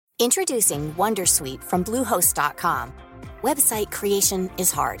Introducing Wondersuite from Bluehost.com. Website creation is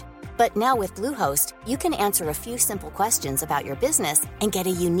hard, but now with Bluehost, you can answer a few simple questions about your business and get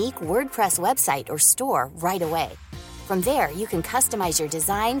a unique WordPress website or store right away. From there, you can customize your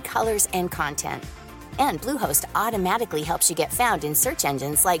design, colors, and content. And Bluehost automatically helps you get found in search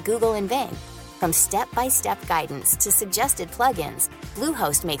engines like Google and Bing. From step-by-step guidance to suggested plugins,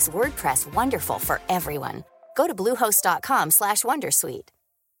 Bluehost makes WordPress wonderful for everyone. Go to bluehost.com/wondersuite.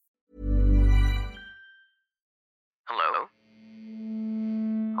 Hello?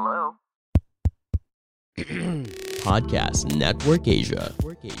 Hello? Podcast Network Asia.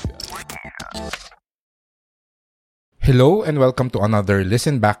 Hello and welcome to another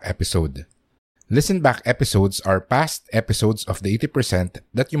Listen Back episode. Listen Back episodes are past episodes of the 80%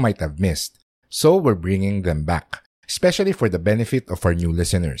 that you might have missed, so we're bringing them back, especially for the benefit of our new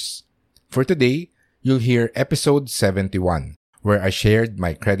listeners. For today, you'll hear episode 71, where I shared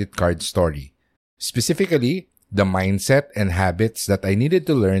my credit card story. Specifically, the mindset and habits that I needed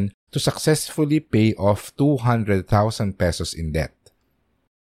to learn to successfully pay off 200,000 pesos in debt.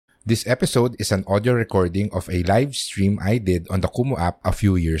 This episode is an audio recording of a live stream I did on the Kumu app a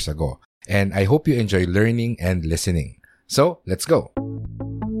few years ago, and I hope you enjoy learning and listening. So, let's go!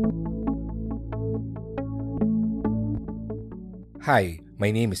 Hi,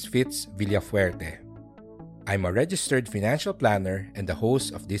 my name is Fitz Villafuerte. I'm a registered financial planner and the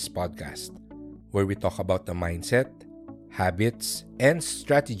host of this podcast, where we talk about the mindset, habits, and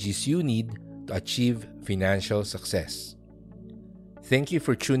strategies you need to achieve financial success. Thank you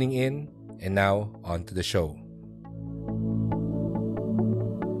for tuning in, and now on to the show.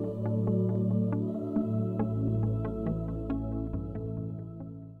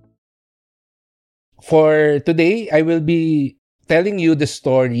 For today, I will be telling you the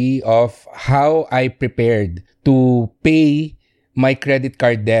story of how I prepared to pay my credit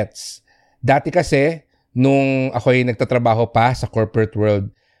card debts. Dati kasi, nung ako'y nagtatrabaho pa sa corporate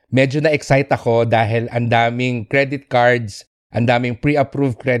world, medyo na-excite ako dahil ang daming credit cards, ang daming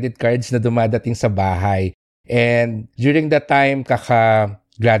pre-approved credit cards na dumadating sa bahay. And during that time,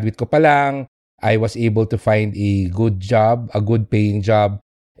 kaka-graduate ko pa lang, I was able to find a good job, a good paying job.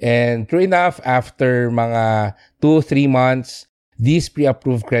 And true enough, after mga 2-3 months, these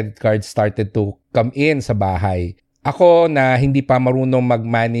pre-approved credit cards started to come in sa bahay. Ako na hindi pa marunong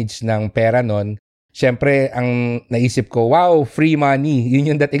mag-manage ng pera nun, syempre ang naisip ko, wow, free money. Yun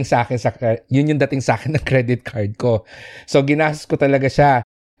yung dating sa akin ng credit card ko. So ginastos ko talaga siya.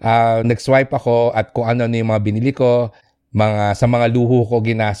 Nag-swipe ako at kung ano yung mga binili ko, sa mga luho ko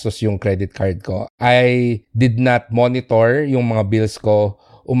ginastos yung credit card ko. I did not monitor yung mga bills ko.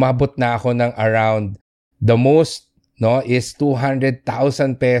 Umabot na ako ng around the most is 200,000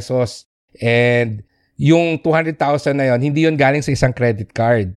 pesos. And yung 200,000 na yon, hindi yon galing sa isang credit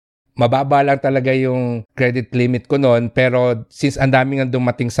card. Mababa lang talaga yung credit limit ko noon, pero since ang daming ang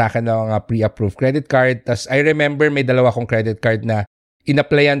dumating sa akin na mga pre-approved credit card, tas I remember may dalawa kong credit card na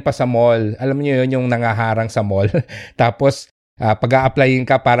in-applyan pa sa mall. Alam niyo yon, yung nangaharang sa mall. Tapos pag-a-applyin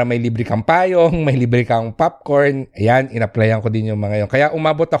ka para may libre kang payong, may libre kang popcorn, ayan, in-applyan ko din yung mga yon. Kaya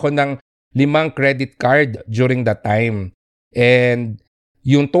umabot ako ng 5 credit card during that time. And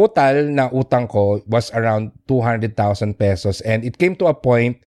yung total na utang ko was around 200,000 pesos. And it came to a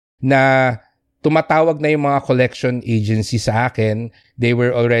point na tumatawag na yung mga collection agency sa akin. They were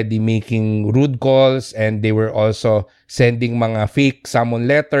already making rude calls and they were also sending mga fake summon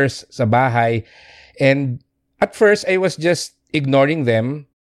letters sa bahay. And at first, I was just ignoring them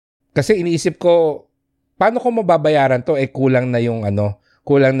kasi iniisip ko, paano ko mababayaran to? Kulang na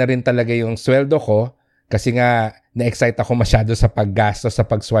kulang na rin talaga yung sweldo ko kasi nga na-excite ako masyado sa paggasto, sa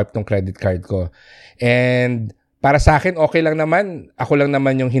pag-swipe ng credit card ko. And para sa akin, okay lang naman. Ako lang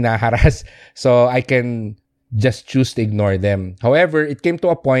naman yung hinaharas. So, I can just choose to ignore them. However, it came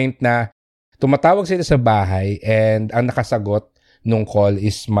to a point na tumatawag sila sa bahay and ang nakasagot nung call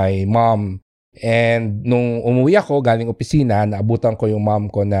is my mom. And nung umuwi ako galing opisina, naabutan ko yung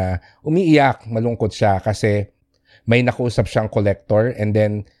mom ko na umiiyak, malungkot siya kasi may nakausap siyang collector and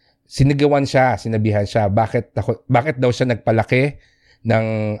then sinabihan siya, bakit daw siya nagpalaki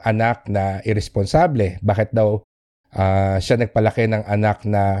ng anak na irresponsable? Bakit daw siya nagpalaki ng anak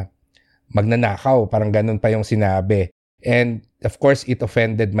na magnanakaw? Parang ganun pa yung sinabi. And of course, it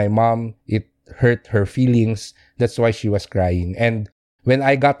offended my mom. It hurt her feelings. That's why she was crying. And when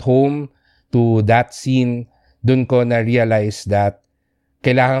I got home to that scene, dun ko na-realize that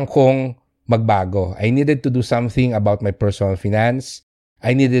kailangan kong magbago. I needed to do something about my personal finance.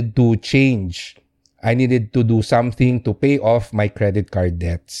 I needed to change. I needed to do something to pay off my credit card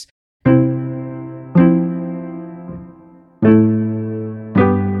debts.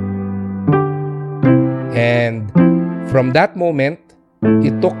 And from that moment,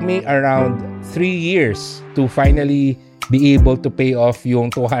 it took me around 3 years to finally be able to pay off yung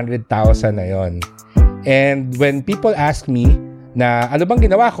 200,000 na yon. And when people ask me na ano bang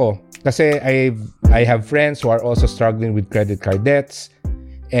ginawa ko, kasi I have friends who are also struggling with credit card debts,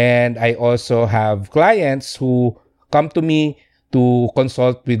 and I also have clients who come to me to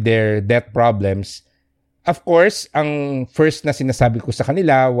consult with their debt problems. Of course, ang first na sinasabi ko sa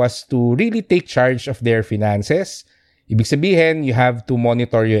kanila was to really take charge of their finances. Ibig sabihin, you have to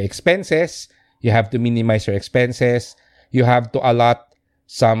monitor your expenses, you have to minimize your expenses, you have to allot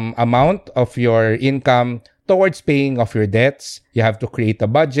some amount of your income towards paying off your debts, you have to create a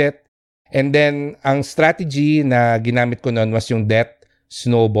budget. And then, ang strategy na ginamit ko noon was yung debt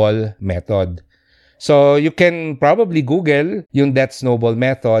snowball method. So, you can probably Google yung debt snowball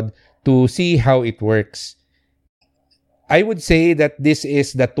method to see how it works. I would say that this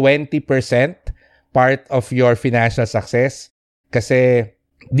is the 20% part of your financial success kasi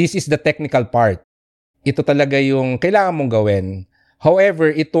this is the technical part. Ito talaga yung kailangan mong gawin.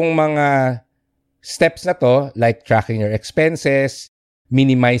 However, itong mga steps na to, like tracking your expenses,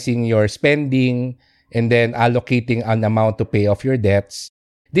 minimizing your spending, and then allocating an amount to pay off your debts,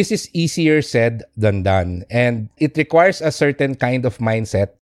 this is easier said than done. And it requires a certain kind of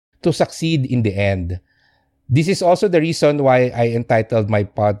mindset to succeed in the end. This is also the reason why I entitled my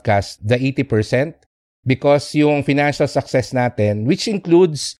podcast The 80%, because yung financial success natin, which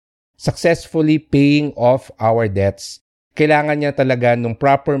includes successfully paying off our debts, kailangan niya talaga ng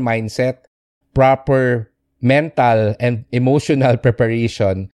proper mindset, proper mental and emotional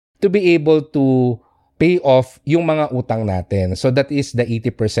preparation to be able to pay off yung mga utang natin. So that is the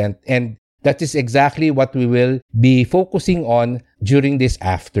 80%, and that is exactly what we will be focusing on during this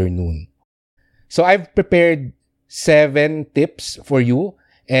afternoon. So I've prepared 7 tips for you,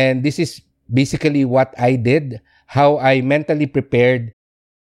 and this is basically what I did, how I mentally prepared,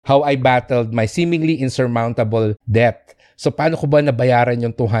 how I battled my seemingly insurmountable debt. So paano ko ba nabayaran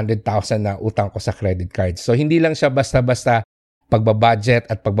yung 200,000 na utang ko sa credit card? So hindi lang siya basta-basta pagbabudget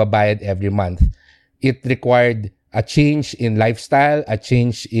at pagbabayad every month. It required a change in lifestyle, a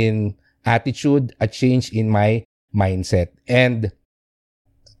change in attitude, a change in my mindset. And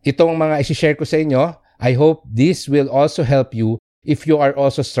itong mga isi-share ko sa inyo, I hope this will also help you if you are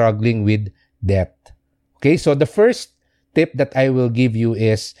also struggling with debt. Okay, so the first tip that I will give you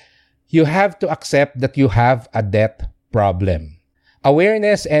is you have to accept that you have a debt problem.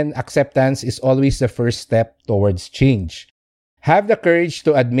 Awareness and acceptance is always the first step towards change. Have the courage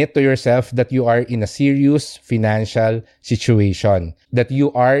to admit to yourself that you are in a serious financial situation, that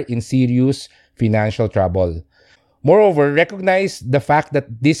you are in serious financial trouble. Moreover, recognize the fact that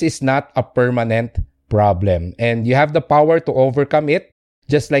this is not a permanent problem and you have the power to overcome it,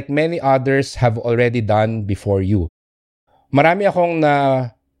 just like many others have already done before you. Marami akong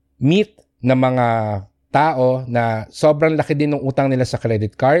na-meet na mga tao na sobrang laki din ng utang nila sa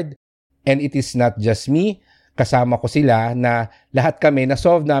credit card, and it is not just me. Kasama ko sila na lahat kami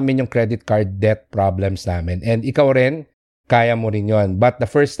na-solve namin yung credit card debt problems namin. And ikaw rin, kaya mo rin yun. But the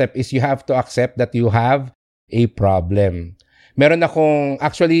first step is you have to accept that you have a problem. Meron akong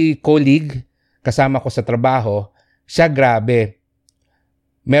actually colleague, kasama ko sa trabaho, siya grabe.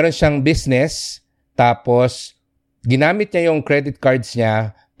 Meron siyang business, tapos ginamit niya yung credit cards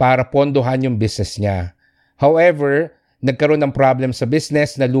niya para pondohan yung business niya. However, nagkaroon ng problem sa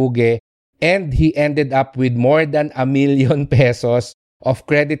business, nalugi, and he ended up with more than 1 million pesos of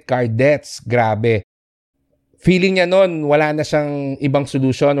credit card debts. Grabe. Feeling niya noon, wala na siyang ibang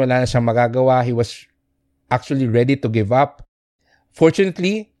solution, wala na siyang magagawa. He was actually ready to give up.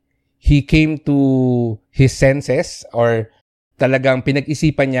 Fortunately, he came to his senses, or talagang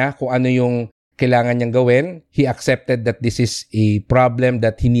pinag-isipan niya kung ano yung kailangan niyang gawin. He accepted that this is a problem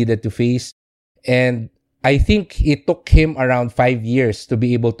that he needed to face. And I think it took him around 5 years to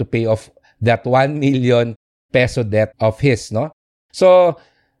be able to pay off that 1 million peso debt of his, no? So,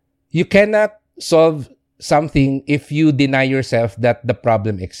 you cannot solve something if you deny yourself that the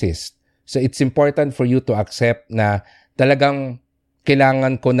problem exists. So, it's important for you to accept na talagang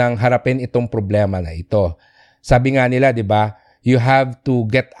kailangan ko nang harapin itong problema na ito. Sabi nga nila, di ba, you have to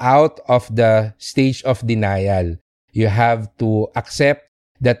get out of the stage of denial. You have to accept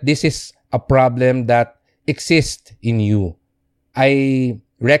that this is a problem that exists in you. I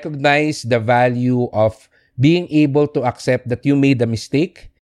recognize the value of being able to accept that you made a mistake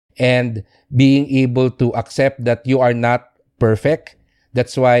and being able to accept that you are not perfect.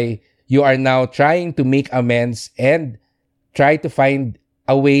 That's why you are now trying to make amends and try to find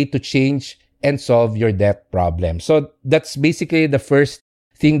a way to change and solve your debt problem. So that's basically the first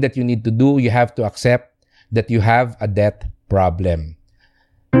thing that you need to do. You have to accept that you have a debt problem.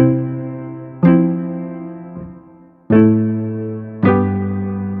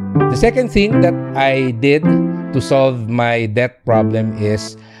 The second thing that I did to solve my debt problem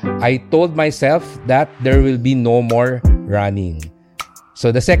is I told myself that there will be no more running.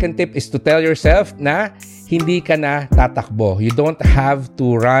 So the second tip is to tell yourself na hindi ka na tatakbo. You don't have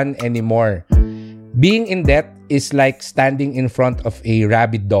to run anymore. Being in debt is like standing in front of a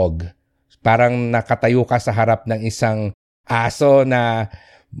rabid dog. Parang nakatayo ka sa harap ng isang aso na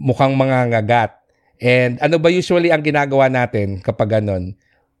mukhang mangangagat. And ano ba usually ang ginagawa natin kapag ganon?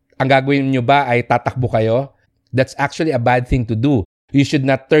 Ang gagawin nyo ba ay tatakbo kayo? That's actually a bad thing to do. You should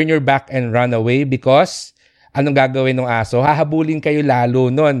not turn your back and run away because anong gagawin ng aso? Hahabulin kayo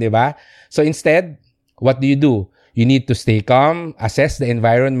lalo nun, di ba? So instead, what do? You need to stay calm, assess the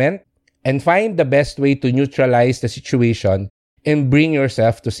environment, and find the best way to neutralize the situation and bring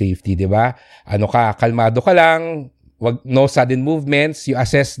yourself to safety, di ba? Kalmado ka lang, no sudden movements, you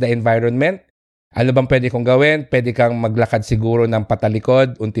assess the environment. Ano bang pwede kong gawin? Pwede kang maglakad siguro ng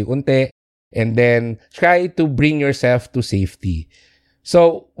patalikod, unti-unti, and then try to bring yourself to safety.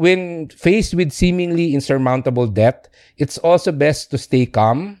 So, when faced with seemingly insurmountable debt, it's also best to stay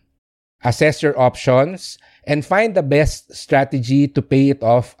calm, assess your options, and find the best strategy to pay it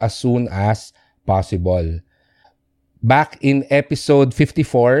off as soon as possible. Back in episode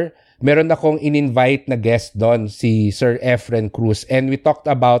 54, meron akong in-invite na guest doon, si Sir Efren Cruz, and we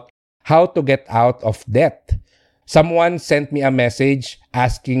talked about how to get out of debt. Someone sent me a message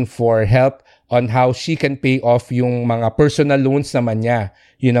asking for help on how she can pay off yung mga personal loans naman niya.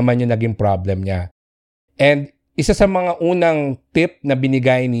 Yun naman yung naging problem niya. And isa sa mga unang tip na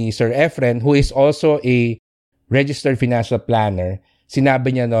binigay ni Sir Efren, who is also a registered financial planner,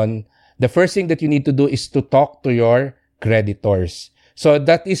 sinabi niya nun, the first thing that you need to do is to talk to your creditors. So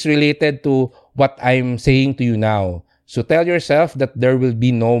that is related to what I'm saying to you now. So tell yourself that there will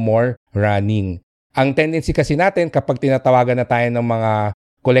be no more running. Ang tendency kasi natin kapag tinatawagan na tayo ng mga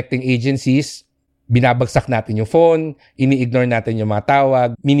collecting agencies, binabagsak natin yung phone, ini-ignore natin yung mga tawag,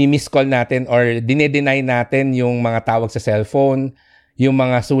 mini-miss call natin or dinedeny natin yung mga tawag sa cellphone, yung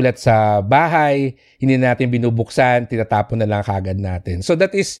mga sulat sa bahay, hindi natin binubuksan, tinatapon na lang kagad natin. So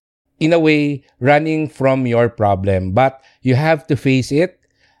that is, in a way, running from your problem. But you have to face it.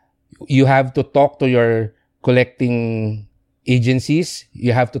 You have to talk to your collecting agencies,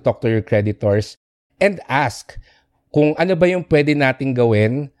 you have to talk to your creditors and ask kung ano ba yung pwede nating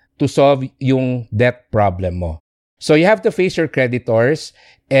gawin to solve yung debt problem mo. So you have to face your creditors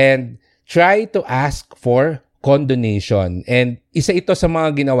and try to ask for condonation. And isa ito sa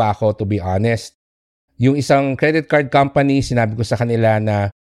mga ginawa ko, to be honest. Yung isang credit card company, sinabi ko sa kanila na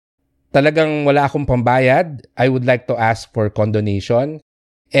talagang wala akong pambayad, I would like to ask for condonation.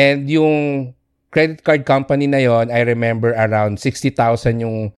 And yung credit card company na yon, I remember around 60,000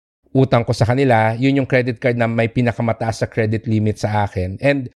 yung utang ko sa kanila. Yun yung credit card na may pinakamataas sa credit limit sa akin.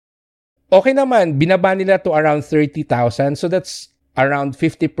 And okay naman, binaba nila to around 30,000. So that's around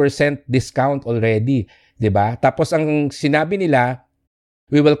 50% discount already. Diba? Tapos ang sinabi nila,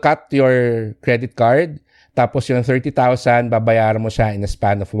 we will cut your credit card. Tapos yung 30,000, babayaran mo siya in a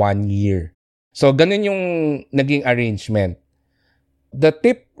span of 1 year. So ganun yung naging arrangement. The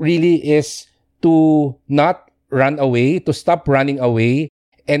tip really is to not run away, to stop running away,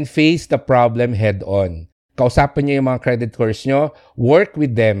 and face the problem head-on. Kausapin niyo yung mga creditors nyo, work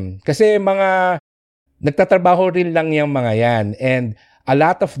with them. Kasi mga nagtatrabaho rin lang yung mga yan. And a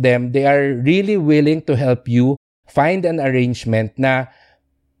lot of them, they are really willing to help you find an arrangement na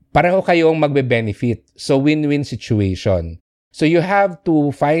pareho kayong magbe-benefit. So win-win situation. So you have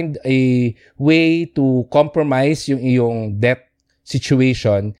to find a way to compromise yung iyong debt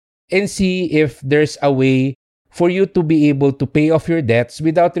situation and see if there's a way for you to be able to pay off your debts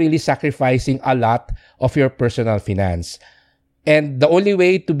without really sacrificing a lot of your personal finance. And the only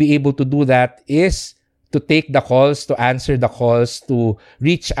way to be able to do that is to take the calls, to answer the calls, to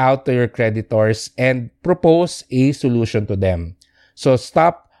reach out to your creditors and propose a solution to them. So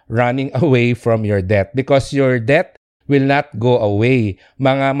stop running away from your debt because your debt will not go away.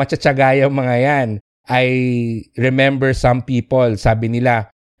 Mga matyatsagayang mga yan. I remember some people, sabi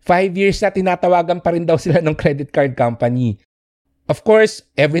nila, 5 years na tinatawagan pa rin daw sila ng credit card company. Of course,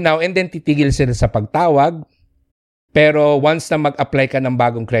 every now and then titigil sila sa pagtawag. Pero once na mag-apply ka ng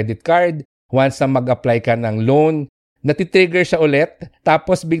bagong credit card, once na mag-apply ka ng loan, natitrigger siya ulit,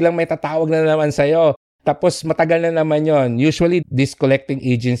 tapos biglang may tatawag na naman sa'yo. Tapos matagal na naman yon. Usually, these collecting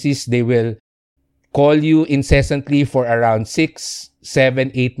agencies, they will call you incessantly for around 6,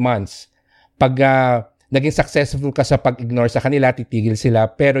 7, 8 months. Pag naging successful ka sa pag-ignore sa kanila, titigil sila.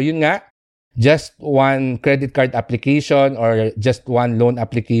 Pero yun nga, just one credit card application or just one loan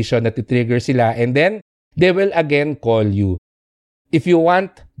application na titrigger sila, and then they will again call you. If you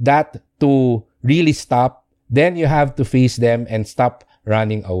want that to really stop, then you have to face them and stop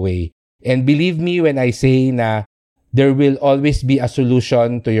running away. And believe me when I say na there will always be a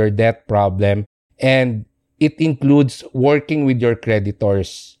solution to your debt problem, and it includes working with your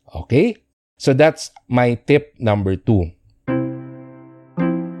creditors. Okay? So that's my tip number 2.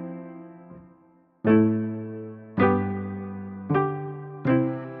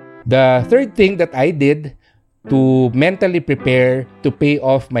 The third thing that I did to mentally prepare to pay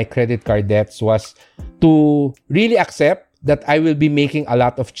off my credit card debts was to really accept that I will be making a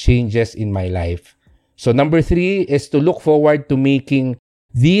lot of changes in my life. So number 3 is to look forward to making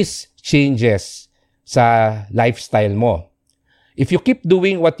these changes sa lifestyle mo. If you keep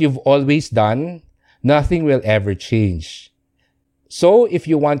doing what you've always done, nothing will ever change. So if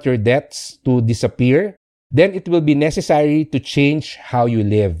you want your debts to disappear, then it will be necessary to change how you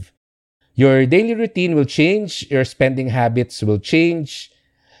live. Your daily routine will change, your spending habits will change,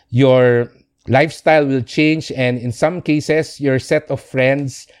 your lifestyle will change, and in some cases, your set of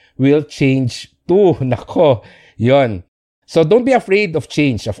friends will change too. Nako, yon. So don't be afraid of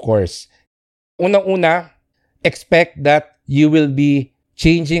change, of course. Unang-una, expect that you will be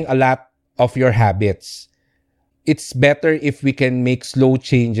changing a lot of your habits. It's better if we can make slow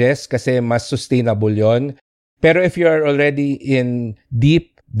changes kasi mas sustainable yon. Pero if you are already in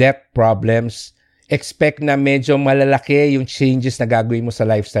deep debt problems, expect na medyo malalaki yung changes na gagawin mo sa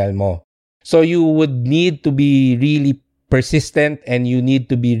lifestyle mo. So you would need to be really persistent and you need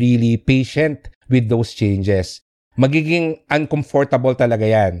to be really patient with those changes. Magiging uncomfortable talaga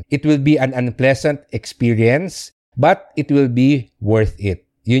yan. It will be an unpleasant experience, but it will be worth it.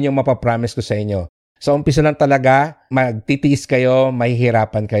 Yun yung mapapromise ko sa inyo. So umpisa lang talaga, magtitiis kayo,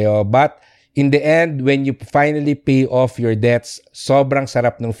 mahihirapan kayo, but in the end, when you finally pay off your debts, sobrang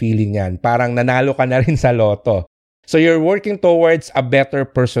sarap ng feeling yan. Parang nanalo ka na rin sa loto. So you're working towards a better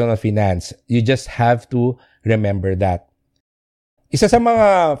personal finance. You just have to remember that. Isa sa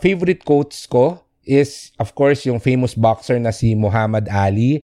mga favorite quotes ko is, of course, yung famous boxer na si Muhammad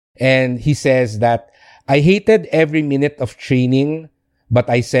Ali. And he says that, I hated every minute of training, but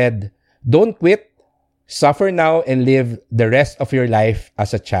I said, don't quit, suffer now, and live the rest of your life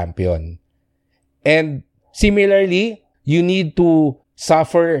as a champion. And similarly, you need to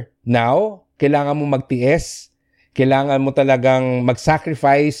suffer now. Kailangan mo magtiis. Kailangan mo talagang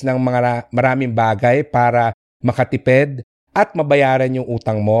mag-sacrifice ng maraming bagay para makatipid at mabayaran yung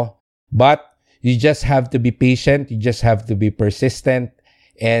utang mo. But you just have to be patient. You just have to be persistent.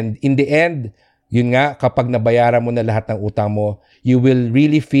 And in the end, yun nga, kapag nabayaran mo na lahat ng utang mo, you will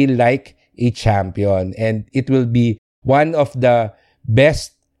really feel like a champion. And it will be one of the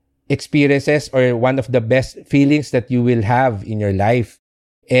best experiences or one of the best feelings that you will have in your life.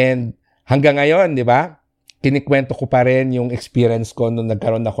 And hanggang ngayon, di ba? Kinikwento ko pa rin yung experience ko nung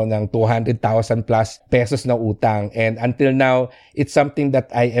nagkaroon ako ng 200,000 plus pesos na utang. And until now, it's something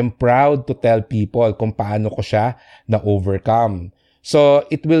that I am proud to tell people kung paano ko siya na-overcome. So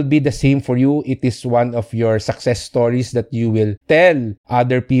it will be the same for you. It is one of your success stories that you will tell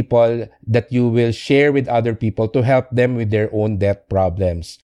other people, that you will share with other people to help them with their own debt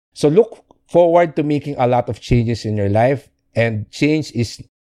problems. So look forward to making a lot of changes in your life, and change is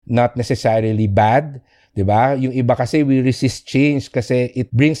not necessarily bad, 'di ba? Yung iba kasi we resist change kasi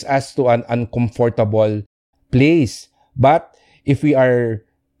it brings us to an uncomfortable place. But if we are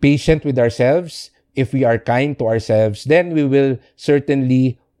patient with ourselves, if we are kind to ourselves, then we will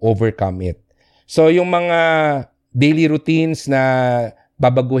certainly overcome it. So yung mga daily routines na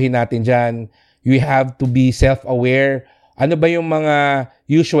babaguhin natin dyan, we have to be self-aware. Ano ba yung mga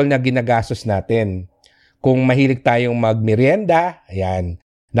usual na ginagastos natin? Kung mahilig tayong magmerienda, ayan.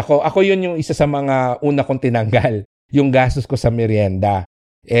 Nako, ako yun yung isa sa mga una kong tinanggal, yung gastos ko sa merienda.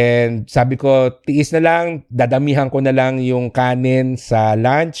 And sabi ko, tiis na lang, dadamihan ko na lang yung kanin sa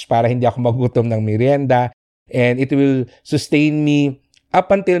lunch para hindi ako magutom ng merienda. And it will sustain me up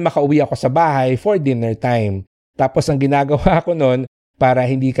until makauwi ako sa bahay for dinner time. Tapos ang ginagawa ko nun, para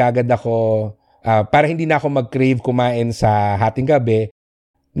hindi na ako mag-crave kumain sa hating gabi,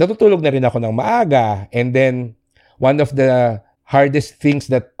 natutulog na rin ako ng maaga. And then, one of the hardest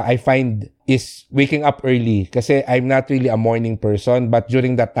things that I find is waking up early. Kasi I'm not really a morning person. But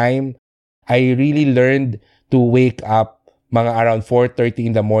during that time, I really learned to wake up mga around 4:30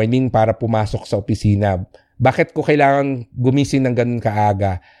 in the morning para pumasok sa opisina. Bakit ko kailangan gumising ng ganun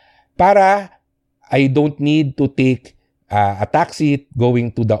kaaga? Para I don't need to take a taxi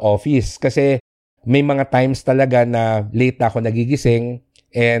going to the office. Kasi may mga times talaga na late na ako nagigising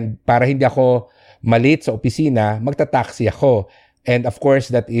And para hindi ako malate sa opisina, magta-taxi ako. And of course,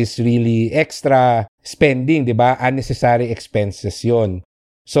 that is really extra spending, di ba? Unnecessary expenses yon.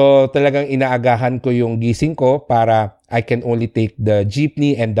 So talagang inaagahan ko yung gising ko para I can only take the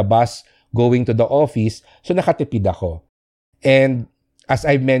jeepney and the bus going to the office. So nakatipid ako. And as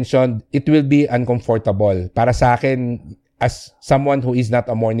I've mentioned, it will be uncomfortable. Para sa akin, as someone who is not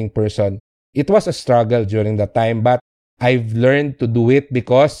a morning person, it was a struggle during that time. But I've learned to do it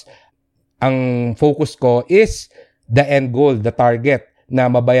because ang focus ko is the end goal, the target, na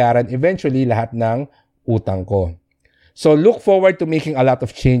mabayaran eventually lahat ng utang ko. So look forward to making a lot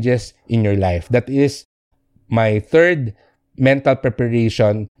of changes in your life. That is my third mental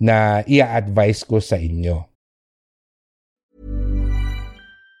preparation na i-advise ko sa inyo.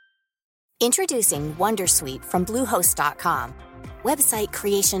 Introducing Wondersuite from Bluehost.com. Website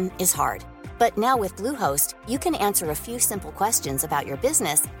creation is hard, but now with Bluehost, you can answer a few simple questions about your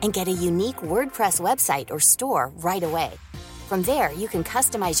business and get a unique WordPress website or store right away. From there, you can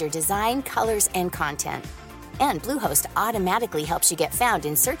customize your design, colors, and content. And Bluehost automatically helps you get found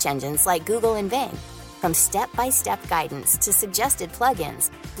in search engines like Google and Bing. From step-by-step guidance to suggested plugins,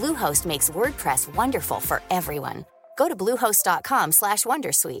 Bluehost makes WordPress wonderful for everyone. Go to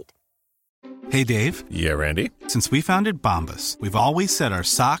bluehost.com/wondersuite. Hey, Dave. Yeah, Randy? Since we founded Bombas, we've always said our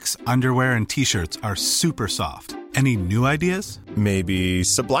socks, underwear, and T-shirts are super soft. Any new ideas? Maybe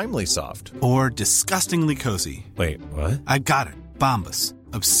sublimely soft. Or disgustingly cozy. Wait, what? I got it. Bombas.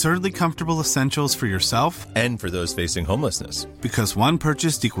 Absurdly comfortable essentials for yourself And for those facing homelessness. because one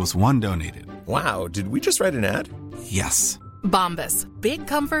purchased equals one donated. Wow, did we just write an ad? Yes. Bombas. Big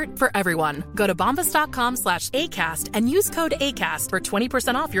comfort for everyone. Go to bombas.com/ACAST and use code ACAST for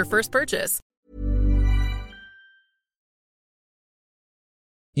 20% off your first purchase.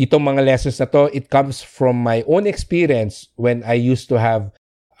 Itong mga lessons na to, it comes from my own experience when I used to have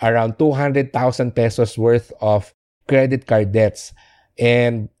around 200,000 pesos worth of credit card debts.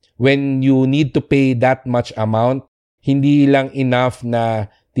 And when you need to pay that much amount, hindi lang enough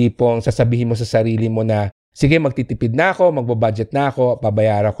na tipong sasabihin mo sa sarili mo na, sige, magtitipid na ako, magbabudget na ako,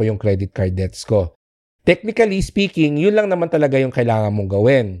 babayaran ko yung credit card debts ko. Technically speaking, yun lang naman talaga yung kailangan mong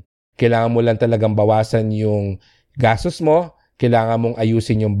gawin. Kailangan mo lang talagang bawasan yung gastos mo, kailangan mong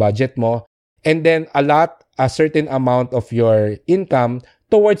ayusin yung budget mo, and then allot a certain amount of your income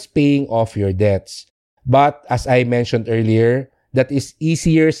towards paying off your debts. But as I mentioned earlier, that is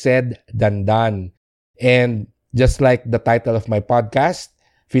easier said than done. And just like the title of my podcast,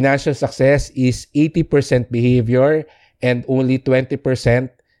 financial success is 80% behavior and only 20%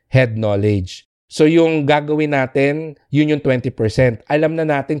 head knowledge. So yung gagawin natin, yun yung 20%. Alam na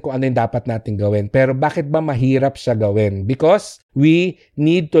natin kung ano yung dapat natin gawin. Pero bakit ba mahirap siya gawin? Because we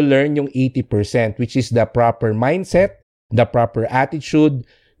need to learn yung 80%, which is the proper mindset, the proper attitude.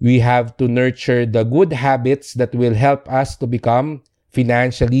 We have to nurture the good habits that will help us to become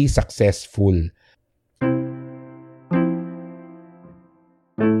financially successful.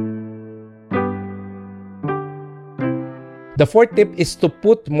 The fourth tip is to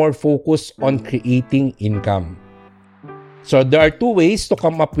put more focus on creating income. So there are two ways to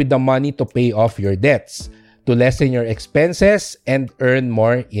come up with the money to pay off your debts, to lessen your expenses and earn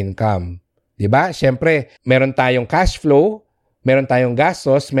more income. Diba? Siyempre, meron tayong cash flow, meron tayong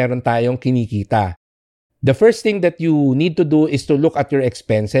gastos, meron tayong kinikita. The first thing that you need to do is to look at your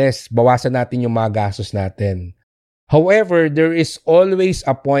expenses. Bawasan natin yung mga gastos natin. However, there is always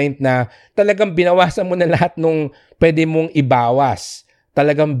a point na talagang binawasan mo na lahat nung pwede mong ibawas.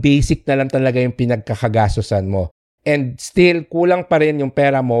 Talagang basic na lang talaga yung pinagkakagastosan mo. And still, kulang pa rin yung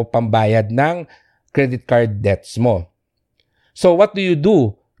pera mo pambayad ng credit card debts mo. So what do?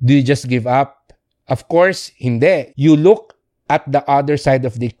 Do you just give up? Of course, hindi. You look at the other side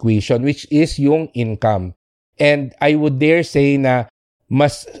of the equation, which is yung income. And I would dare say na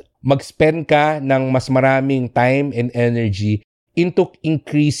mas mag-spend ka ng mas maraming time and energy into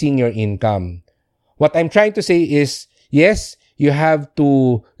increasing your income. What I'm trying to say is, yes, you have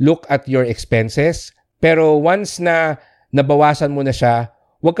to look at your expenses, pero once na nabawasan mo na siya,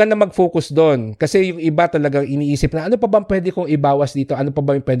 huwag ka na mag-focus doon. Kasi yung iba talagang iniisip na, ano pa bang pwede kong ibawas dito? Ano pa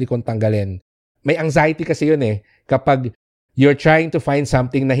bang pwede kong tanggalin? May anxiety kasi yun eh. Kapag you're trying to find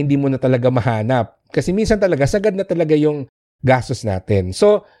something na hindi mo na talaga mahanap. Kasi minsan talaga, sagad na talaga yung gastos natin.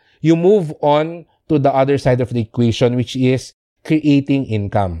 So, you move on to the other side of the equation, which is creating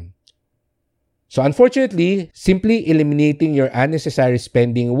income. So, unfortunately, simply eliminating your unnecessary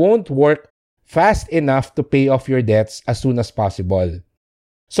spending won't work fast enough to pay off your debts as soon as possible.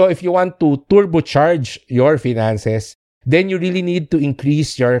 So, if you want to turbocharge your finances, then you really need to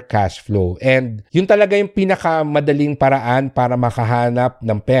increase your cash flow. And yun talaga yung pinakamadaling paraan para makahanap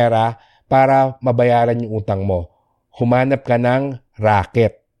ng pera para mabayaran yung utang mo. Humanap ka ng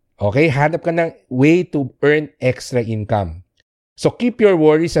racket. Okay? Hanap ka ng way to earn extra income. So keep your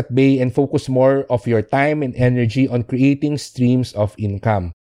worries at bay and focus more of your time and energy on creating streams of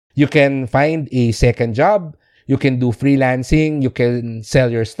income. You can find a second job, you can do freelancing, you can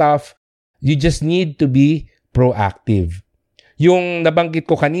sell your stuff. You just need to be proactive. Yung nabanggit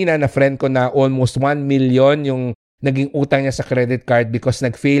ko kanina na friend ko na almost 1 million yung naging utang niya sa credit card because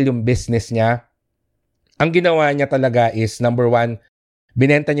nag-fail yung business niya. Ang ginawa niya talaga is, number 1,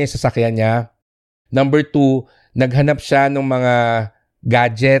 binenta niya yung sasakyan niya. Number 2, naghanap siya ng mga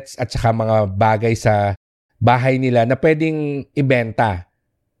gadgets at saka mga bagay sa bahay nila na pwedeng ibenta.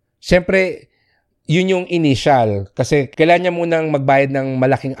 Siyempre, yun yung initial. Kasi kailangan niya munang magbayad ng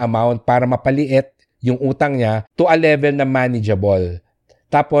malaking amount para mapaliit yung utang niya to a level na manageable.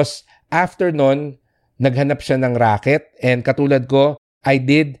 Tapos, after nun, naghanap siya ng racket. And katulad ko, I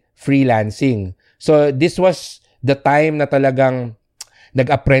did freelancing. So, this was the time na talagang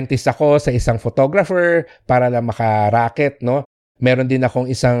nag-apprentice ako sa isang photographer para lang maka-racket, no? Meron din akong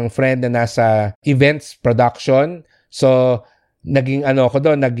isang friend na nasa events production. So, naging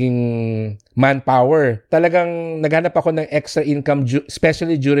naging manpower. Talagang naghanap ako ng extra income,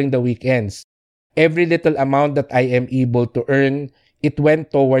 especially during the weekends. Every little amount that I am able to earn, it went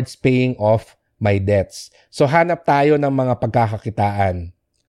towards paying off my debts. So, hanap tayo ng mga pagkakakitaan.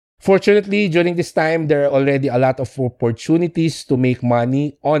 Fortunately, during this time, there are already a lot of opportunities to make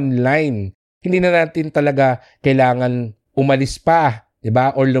money online. Hindi na natin talaga kailangan umalis pa,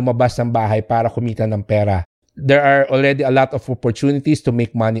 diba? Or lumabas ng bahay para kumita ng pera. There are already a lot of opportunities to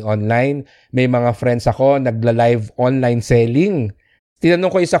make money online. May mga friends ako, nagla-live online selling.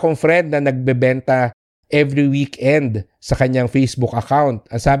 Tinanong ko isa kong friend na nagbebenta every weekend sa kanyang Facebook account.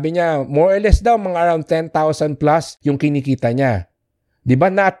 Ang sabi niya, more or less daw, mga around 10,000 plus yung kinikita niya. Di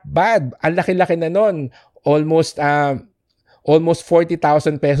ba? Not bad. Ang laki-laki na nun. Almost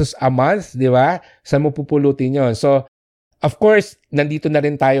 40,000 pesos a month, di ba? Saan mo pupulutin yun? So, of course, nandito na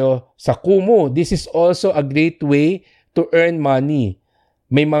rin tayo sa Kumu. This is also a great way to earn money.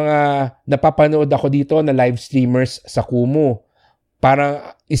 May mga napapanood ako dito na live streamers sa Kumu.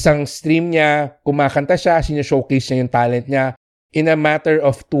 Parang isang stream niya, kumakanta siya, sinishowcase niya yung talent niya. In a matter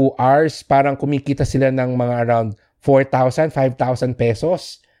of 2 hours, parang kumikita sila ng mga around 4,000, 5,000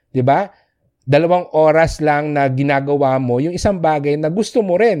 pesos. Diba? 2 oras lang na ginagawa mo yung isang bagay na gusto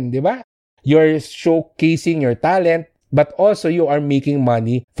mo rin. Diba? You're showcasing your talent, but also you are making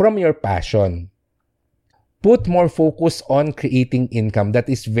money from your passion. Put more focus on creating income. That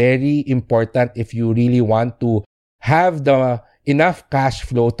is very important if you really want to have the enough cash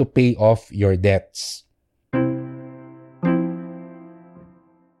flow to pay off your debts.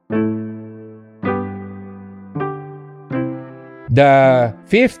 The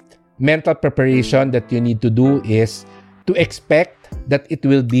 5th mental preparation that you need to do is to expect that it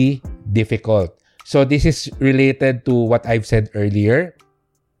will be difficult. So this is related to what I've said earlier.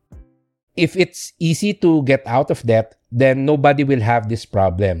 If it's easy to get out of debt, then nobody will have this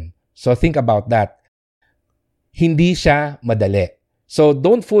problem. So think about that. Hindi siya madali. So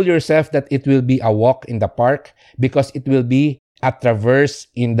don't fool yourself that it will be a walk in the park because it will be a traverse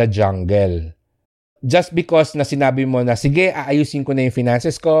in the jungle. Just because na sinabi mo na, sige, aayusin ko na yung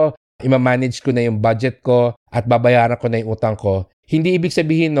finances ko, ima-manage ko na yung budget ko, at babayaran ko na yung utang ko, hindi ibig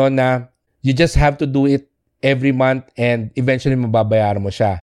sabihin no na you just have to do it every month and eventually mababayaran mo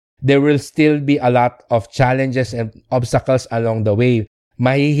siya. There will still be a lot of challenges and obstacles along the way.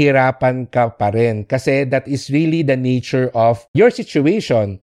 Mahihirapan ka pa rin kasi that is really the nature of your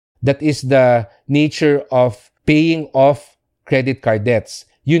situation. That is the nature of paying off credit card debts.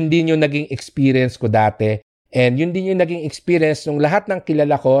 Yun din yung naging experience ko dati. And yun din yung naging experience ng lahat ng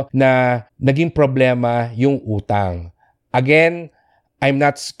kilala ko na naging problema yung utang. Again, I'm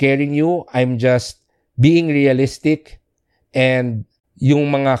not scaring you. I'm just being realistic. And yung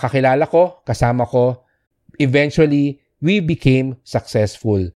mga kakilala ko, kasama ko, eventually, we became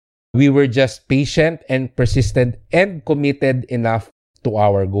successful. We were just patient and persistent and committed enough to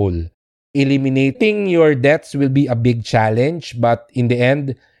our goal. Eliminating your debts will be a big challenge, but in the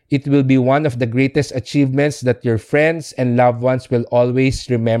end, it will be one of the greatest achievements that your friends and loved ones will always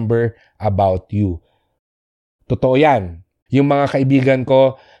remember about you. Totoo yan. Yung mga kaibigan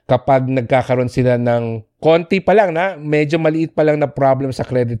ko, kapag nagkakaroon sila ng konti pa lang na, medyo maliit pa lang na problem sa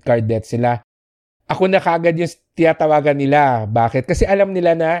credit card debt sila, ako na kagad yung tiyatawagan nila. Bakit? Kasi alam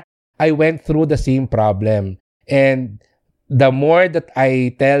nila na I went through the same problem. And the more that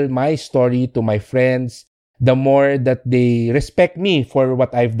I tell my story to my friends, the more that they respect me for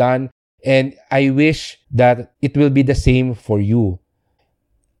what I've done. And I wish that it will be the same for you.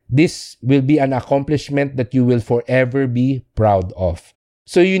 This will be an accomplishment that you will forever be proud of.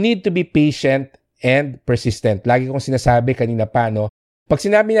 So you need to be patient and persistent. Lagi kong sinasabi kanina pa, no? Pag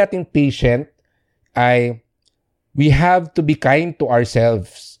sinabi natin patient, we have to be kind to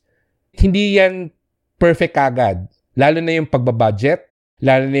ourselves. Hindi yan perfect agad. Lalo na yung pagbabudget,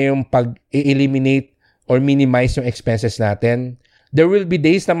 lalo na yung pag-eliminate or minimize yung expenses natin. There will be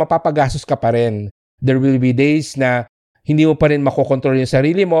days na mapapagastos ka pa rin. There will be days na hindi mo pa rin makokontrol yung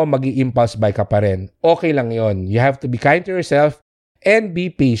sarili mo, mag-i-impulse buy ka pa rin. Okay lang yon. You have to be kind to yourself and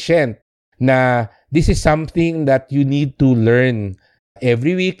be patient na this is something that you need to learn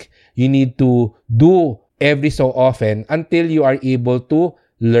every week. You need to do every so often until you are able to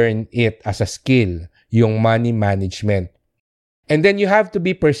learn it as a skill, yung money management. And then you have to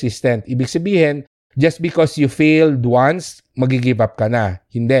be persistent. Ibig sabihin, just because you failed once, mag-give up ka na.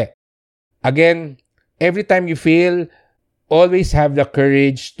 Hindi. Again, every time you fail, always have the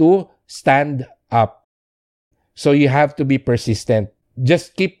courage to stand up. So you have to be persistent.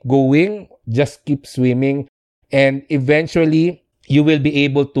 Just keep going, just keep swimming, and eventually, you will be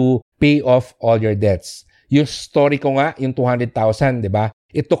able to pay off all your debts. Yung story ko nga, yung 200,000, di ba?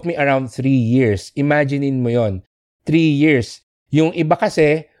 It took me around 3 years. Imaginein mo yon, 3 years. Yung iba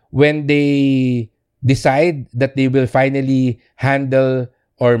kasi, when they decide that they will finally handle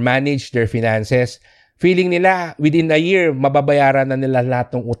or manage their finances, feeling nila within a year, mababayaran na nila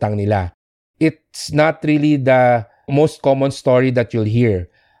lahat ng utang nila. It's not really the most common story that you'll hear.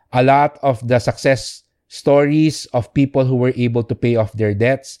 A lot of the success stories of people who were able to pay off their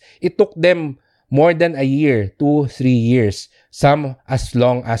debts, it took them more than a year, 2, 3 years, some as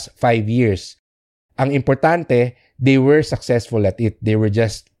long as 5 years. Ang importante, they were successful at it. They were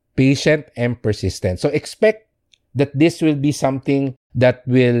just patient and persistent. So expect that this will be something that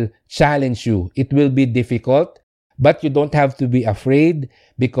will challenge you. It will be difficult, but you don't have to be afraid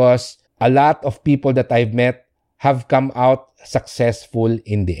because a lot of people that I've met have come out successful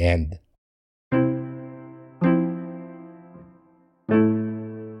in the end.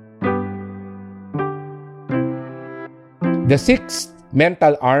 The sixth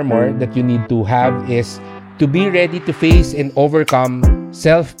mental armor that you need to have is to be ready to face and overcome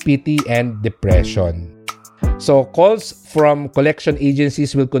self-pity and depression. So calls from collection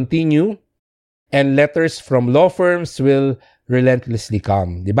agencies will continue and letters from law firms will relentlessly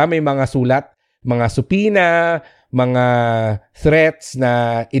come. Di ba may mga sulat, mga supina, mga threats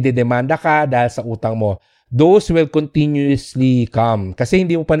na idedemanda ka dahil sa utang mo. Those will continuously come kasi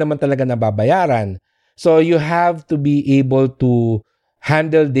hindi mo pa naman talaga nababayaran. So you have to be able to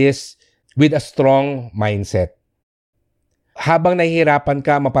handle this with a strong mindset. Habang nahihirapan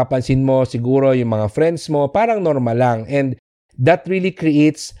ka, mapapansin mo siguro yung mga friends mo, parang normal lang. And that really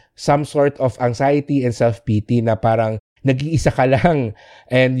creates some sort of anxiety and self-pity na parang nag-iisa ka lang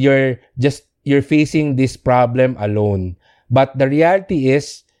and you're facing this problem alone. But the reality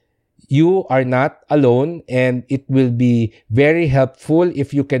is, you are not alone and it will be very helpful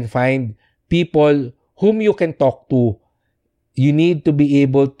if you can find people whom you can talk to. You need to be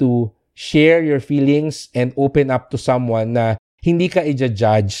able to share your feelings and open up to someone na hindi ka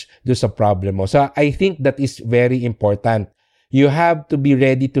i-judge do sa problem mo. So I think that is very important. You have to be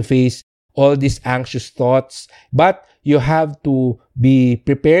ready to face all these anxious thoughts, but you have to be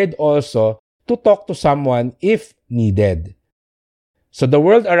prepared also to talk to someone if needed. So the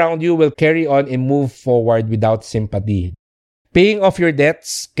world around you will carry on and move forward without sympathy. Paying off your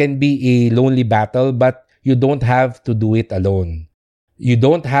debts can be a lonely battle, but you don't have to do it alone. You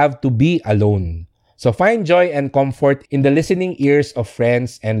don't have to be alone. So find joy and comfort in the listening ears of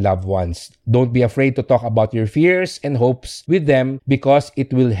friends and loved ones. Don't be afraid to talk about your fears and hopes with them because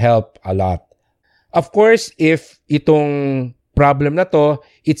it will help a lot. Of course, if itong problem na to,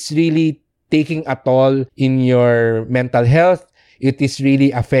 it's really taking a toll in your mental health, it is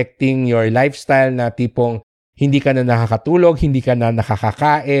really affecting your lifestyle na tipong hindi ka na nakakatulog, hindi ka na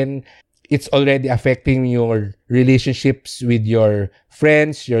nakakakain. It's already affecting your relationships with your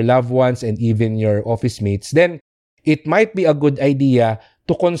friends, your loved ones, and even your office mates. Then, it might be a good idea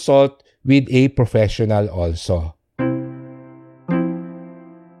to consult with a professional also.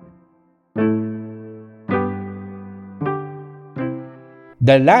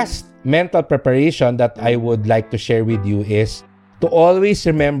 The last mental preparation that I would like to share with you is to always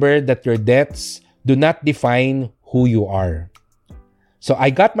remember that your debts do not define who you are. So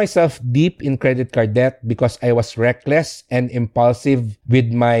I got myself deep in credit card debt because I was reckless and impulsive with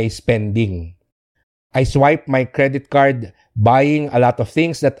my spending. I swiped my credit card buying a lot of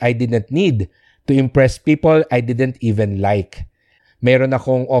things that I didn't need to impress people I didn't even like. Meron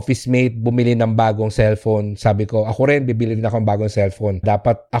akong office mate bumili ng bagong cellphone. Sabi ko, ako rin, bibili rin ako ng bagong cellphone.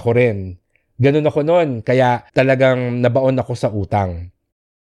 Dapat ako rin. Ganun ako noon. Kaya talagang nabaon ako sa utang.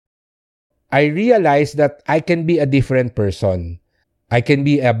 I realized that I can be a different person. I can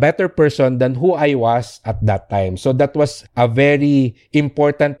be a better person than who I was at that time. So that was a very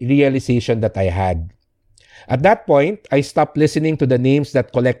important realization that I had. At that point, I stopped listening to the names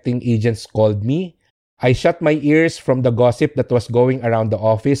that collecting agents called me. I shut my ears from the gossip that was going around the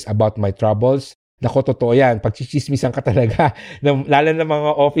office about my troubles. Nako, totoo yan. Pagchichismisan ka talaga. Lalo na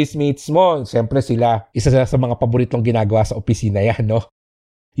mga office mates mo. Siyempre sila, isa sa mga paboritong ginagawa sa opisina yan, no?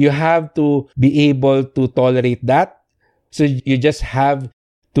 You have to be able to tolerate that. So you just have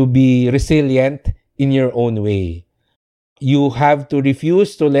to be resilient in your own way. You have to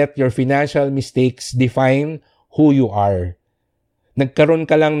refuse to let your financial mistakes define who you are. Nagkaroon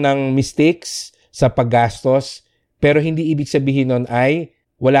ka lang ng mistakes sa paggastos, pero hindi ibig sabihin nun ay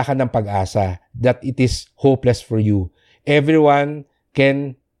wala ka ng pag-asa, that it is hopeless for you. Everyone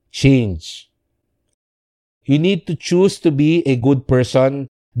can change. You need to choose to be a good person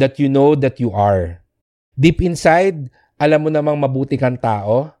that you know that you are. Deep inside, alam mo namang mabuti kang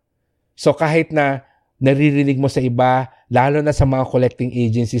tao. So kahit na naririnig mo sa iba, lalo na sa mga collecting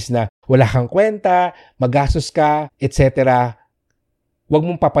agencies na wala kang kwenta, magastos ka, etc., huwag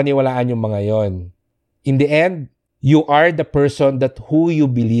mong papaniwalaan yung mga yon. In the end, you are the person that who you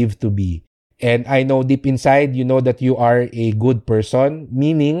believe to be. And I know deep inside, you know that you are a good person,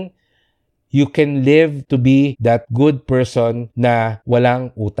 meaning you can live to be that good person na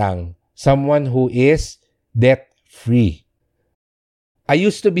walang utang. Someone who is debt-free. I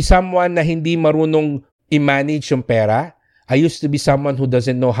used to be someone na hindi marunong i-manage yung pera. I used to be someone who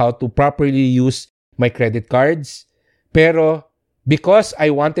doesn't know how to properly use my credit cards. Pero because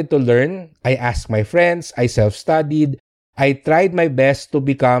I wanted to learn, I asked my friends, I self-studied, I tried my best to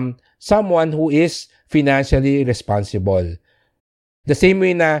become someone who is financially responsible. The same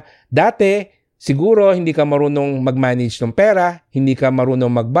way na dati, siguro hindi ka marunong mag-manage ng pera, hindi ka marunong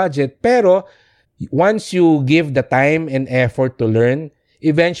mag-budget, pero once you give the time and effort to learn,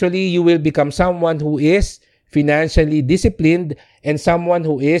 eventually you will become someone who is financially disciplined and someone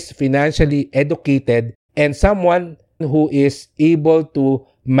who is financially educated and someone who is able to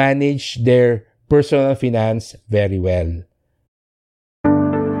manage their personal finance very well.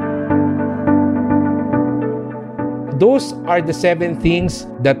 Those are the 7 things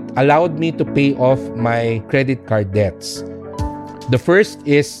that allowed me to pay off my credit card debts. The first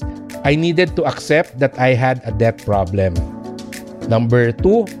is I needed to accept that I had a debt problem. Number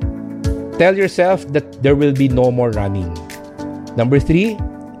 2, tell yourself that there will be no more running. Number 3,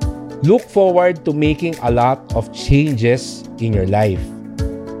 look forward to making a lot of changes in your life.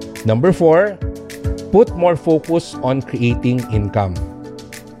 Number 4, put more focus on creating income.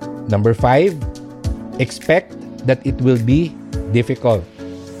 Number 5, expect that it will be difficult.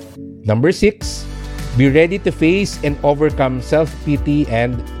 Number 6, be ready to face and overcome self-pity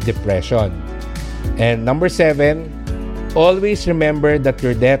and depression. And number 7, always remember that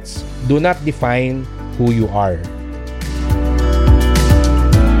your debts do not define who you are.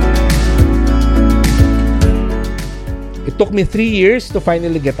 It took me 3 years to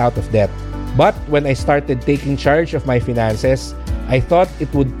finally get out of debt. But when I started taking charge of my finances, I thought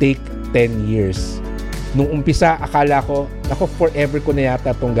it would take 10 years. Nung umpisa, akala ko, ako forever ko na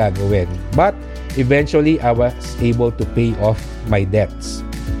yata itong gagawin. But eventually, I was able to pay off my debts.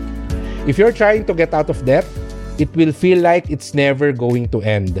 If you're trying to get out of debt, it will feel like it's never going to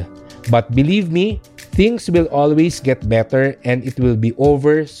end. But believe me, things will always get better and it will be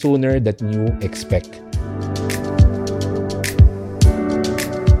over sooner than you expect.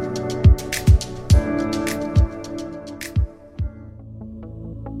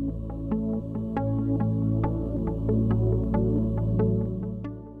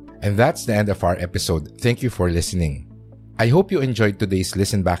 And that's the end of our episode. Thank you for listening. I hope you enjoyed today's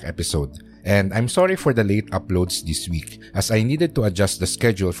listen back episode. And I'm sorry for the late uploads this week as I needed to adjust the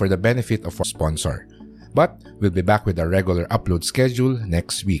schedule for the benefit of our sponsor. But we'll be back with our regular upload schedule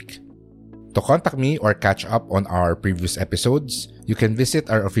next week. To contact me or catch up on our previous episodes, you can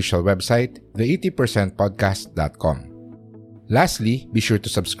visit our official website, the80percentpodcast.com. Lastly, be sure to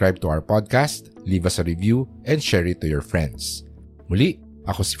subscribe to our podcast, leave us a review, and share it to your friends. Muli,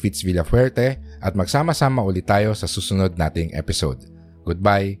 ako si Fitz Villafuerte at magsama-sama ulit tayo sa susunod nating episode.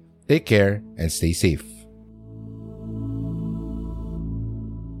 Goodbye, take care, and stay safe.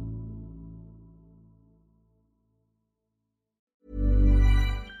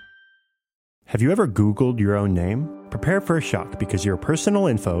 Have you ever Googled your own name? Prepare for a shock because your personal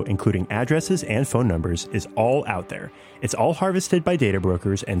info, including addresses and phone numbers, is all out there. It's all harvested by data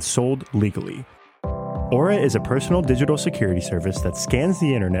brokers and sold legally. Aura is a personal digital security service that scans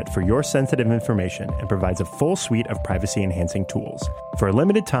the internet for your sensitive information and provides a full suite of privacy-enhancing tools. For a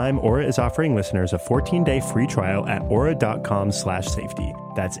limited time, Aura is offering listeners a 14-day free trial at aura.com/safety.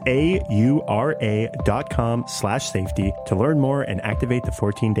 That's AURA.com/safety to learn more and activate the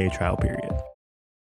 14-day trial period.